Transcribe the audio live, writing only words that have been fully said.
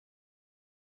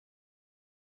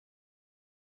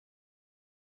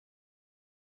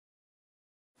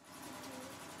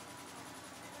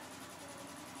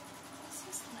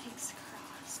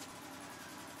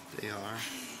They are.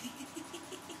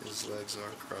 His legs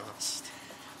are crossed.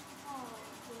 Oh,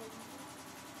 goodness.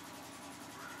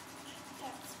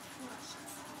 That's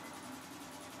precious.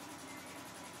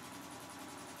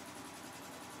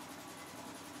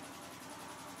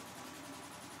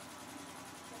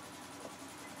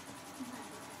 I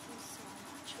love you so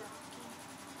much, Rocky.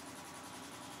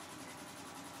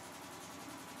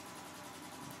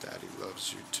 Daddy loves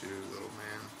you too, little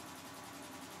man.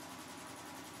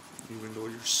 Even though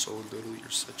you're so little, you're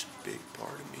such a big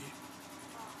part of me.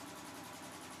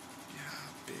 Yeah,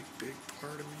 big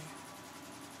part of me.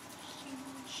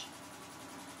 Huge.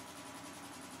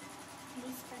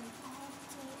 We spend all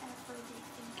day every day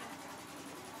thinking about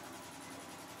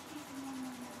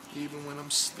you. Even when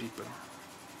I'm sleeping.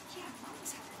 Yeah,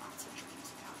 Mom's had lots of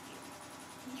dreams about you.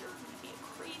 You're going to be a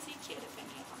crazy kid if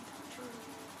any of them come true.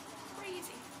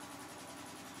 Crazy.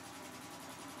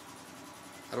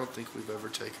 I don't think we've ever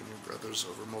taken your brothers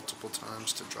over multiple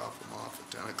times to drop them off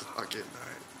at 10 o'clock at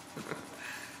night.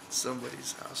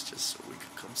 Somebody's house just so we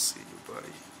could come see you,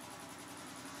 buddy.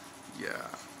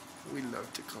 Yeah, we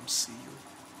love to come see you.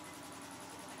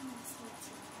 I miss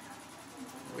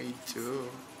you too. Me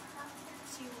too.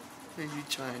 Are you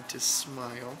trying to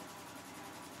smile?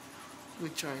 We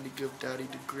trying to give Daddy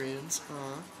the grins,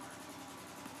 huh?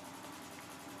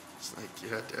 It's like,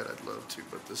 yeah, Dad, I'd love to,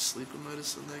 but the sleeping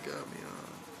medicine they got me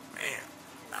on, man,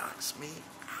 knocks me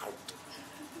out.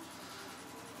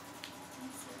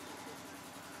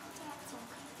 That's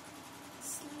okay.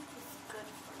 Sleep is good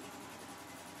for you.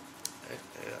 It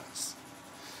is.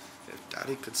 If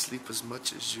Daddy could sleep as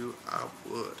much as you, I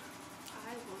would.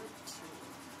 I would too.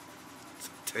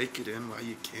 So take it in while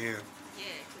you can.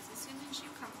 Yeah, because as soon as you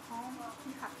come home,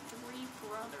 you have 3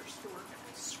 brothers who are going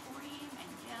to scream and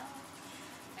yell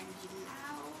and be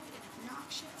loud and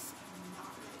obnoxious and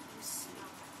not let you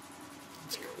sleep.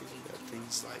 It's crazy that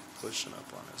thing's like pushing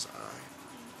up on his eye.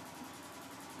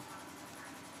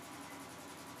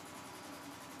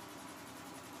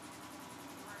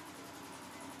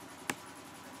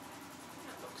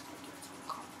 It looks like it's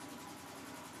uncomfortable.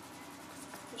 Because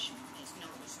it's pushing on his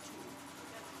nose too.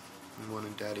 And one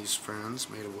of Daddy's friends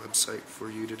made a website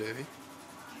for you today. I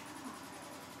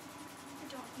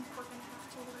don't think we're going to have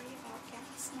to worry about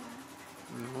gas now.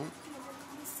 No. We're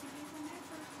going to see you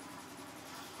whenever.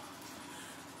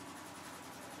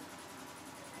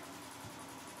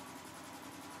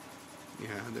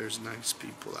 Yeah, there's nice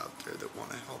people out there that want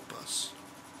to help us.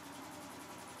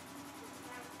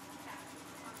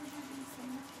 We're going to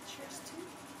send the pictures too.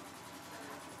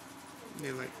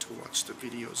 They like to watch the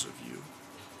videos of you.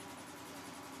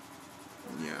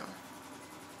 Yeah.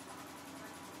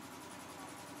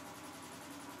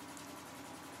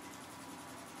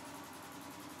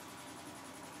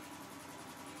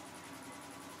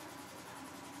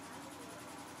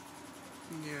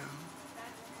 Yeah.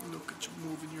 Look at you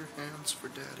moving your hands for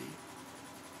Daddy.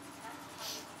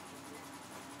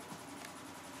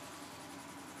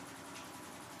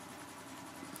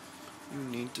 You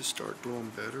need to start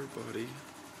doing better, buddy.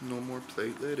 No more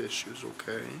platelet issues,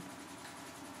 okay?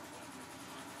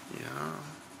 Yeah.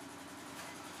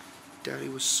 Daddy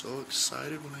was so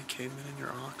excited when I came in and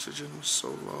your oxygen was so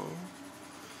low.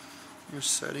 Your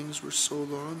settings were so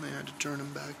low and they had to turn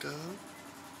them back up.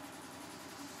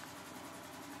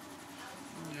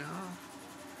 Yeah.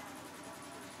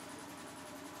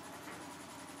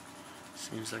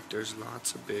 Seems like there's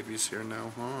lots of babies here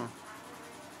now, huh?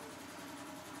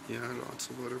 Yeah, lots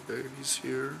of other babies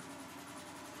here.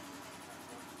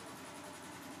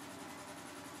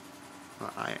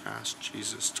 Well, I asked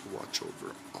Jesus to watch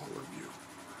over all of you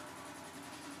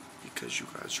because you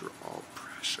guys are all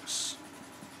precious.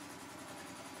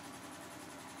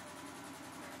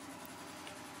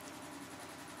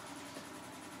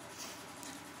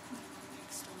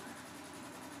 Next door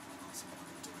also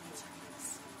born 20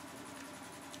 times.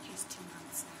 He's 2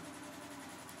 months now.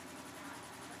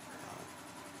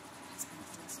 He's been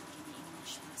still speaking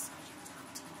English most I can talk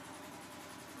to him.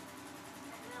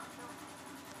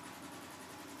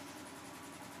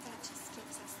 That just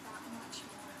gives us that much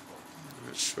more hope.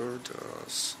 It sure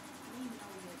does. We know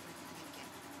you're going to make it.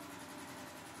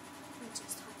 We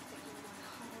just hope that you're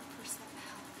 100%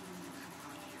 healthy when you come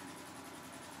out here.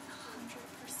 100%.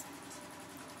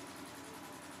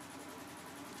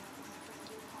 We don't want to bring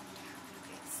you home to have you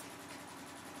get sick.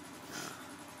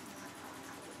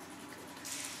 That wouldn't be good.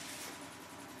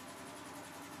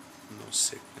 No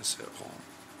sickness at home.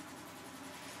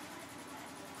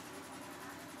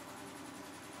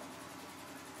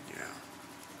 Yeah.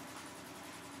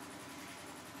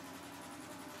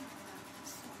 I love you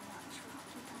so much,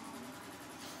 Rocky Dog.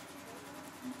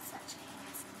 You're such a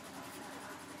handsome little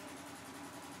fella.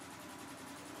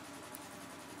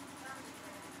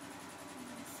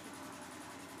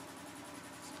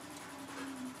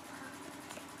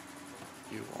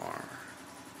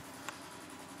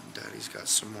 He's got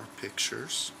some more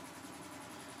pictures.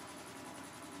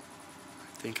 I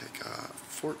think I got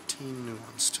 14 new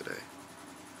ones today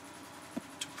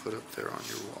to put up there on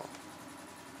your wall.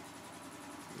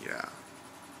 Yeah.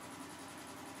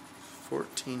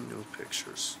 14 new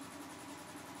pictures.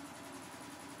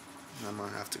 And I'm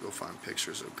gonna have to go find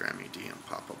pictures of Grammy D and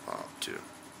Papa Bob too. Yeah.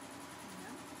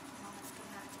 Mama's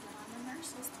gonna have to get on the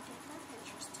nurses to get their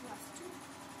pictures to us too.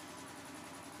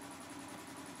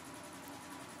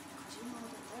 Cause you know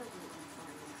that they're rooting for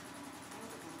you.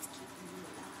 They're the ones keeping you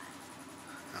alive.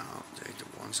 Oh, they're the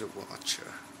ones that watch you.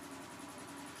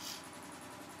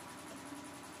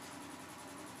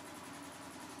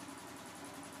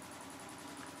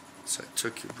 So I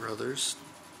took your brothers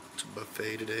to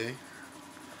buffet today,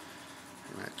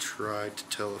 and I tried to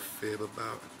tell a fib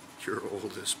about your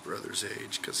oldest brother's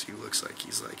age because he looks like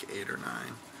he's like 8 or 9.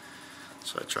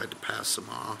 So I tried to pass him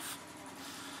off.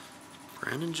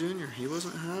 Brandon Jr., he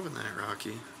wasn't having that,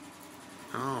 Rocky.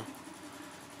 No,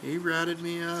 he ratted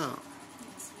me out.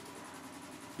 Yes,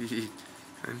 you do.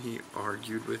 He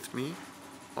argued with me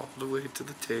all the way to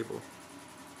the table.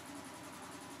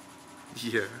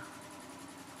 Yeah.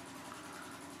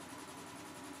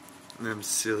 Them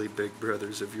silly big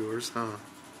brothers of yours, huh?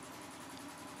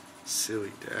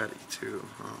 Silly daddy, too,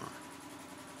 huh?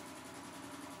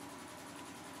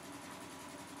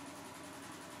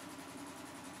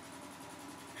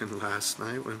 And last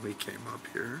night when we came up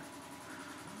here,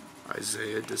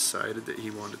 Isaiah decided that he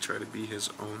wanted to try to be his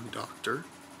own doctor.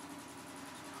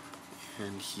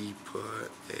 And he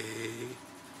put a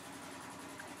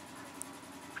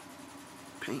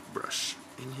paintbrush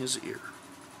in his ear.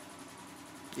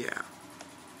 Yeah.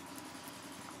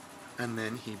 And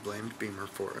then he blamed Beamer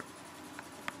for it.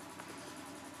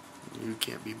 You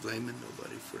can't be blaming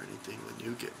nobody for anything when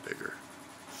you get bigger.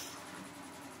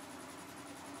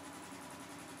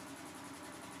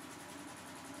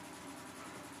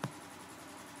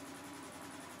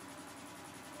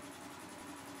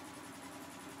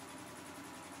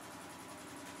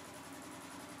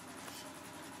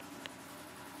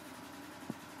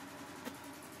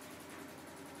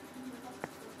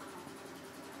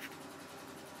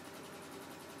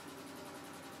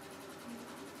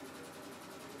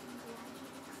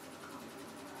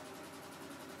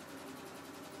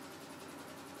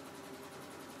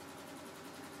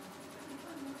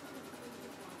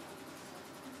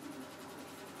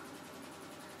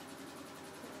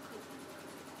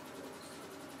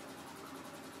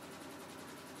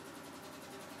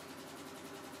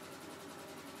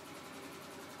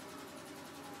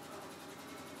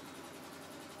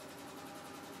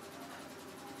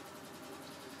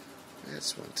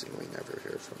 That's one thing we never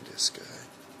hear from this guy.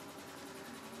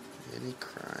 Any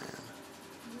crying.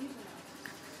 We will.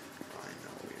 I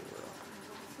know we will.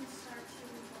 Once we start to,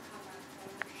 we'll have our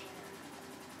fair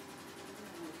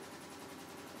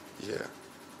share. Yeah.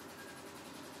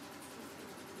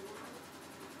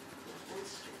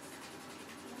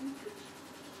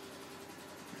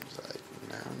 He's like,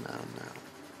 now.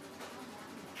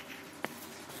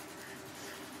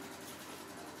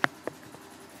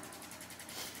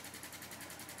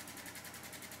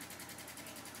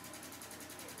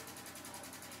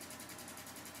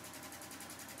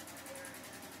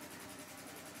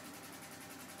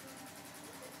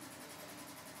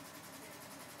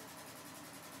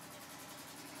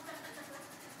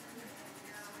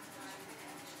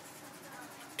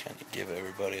 Kind of give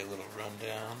everybody a little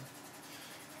rundown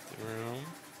of the room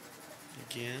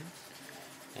again.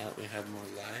 Now that we have more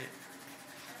light,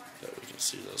 that we can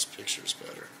see those pictures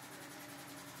better.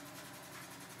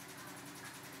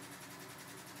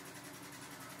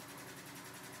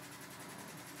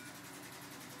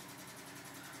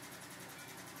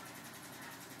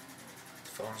 The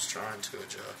phone's trying to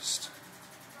adjust.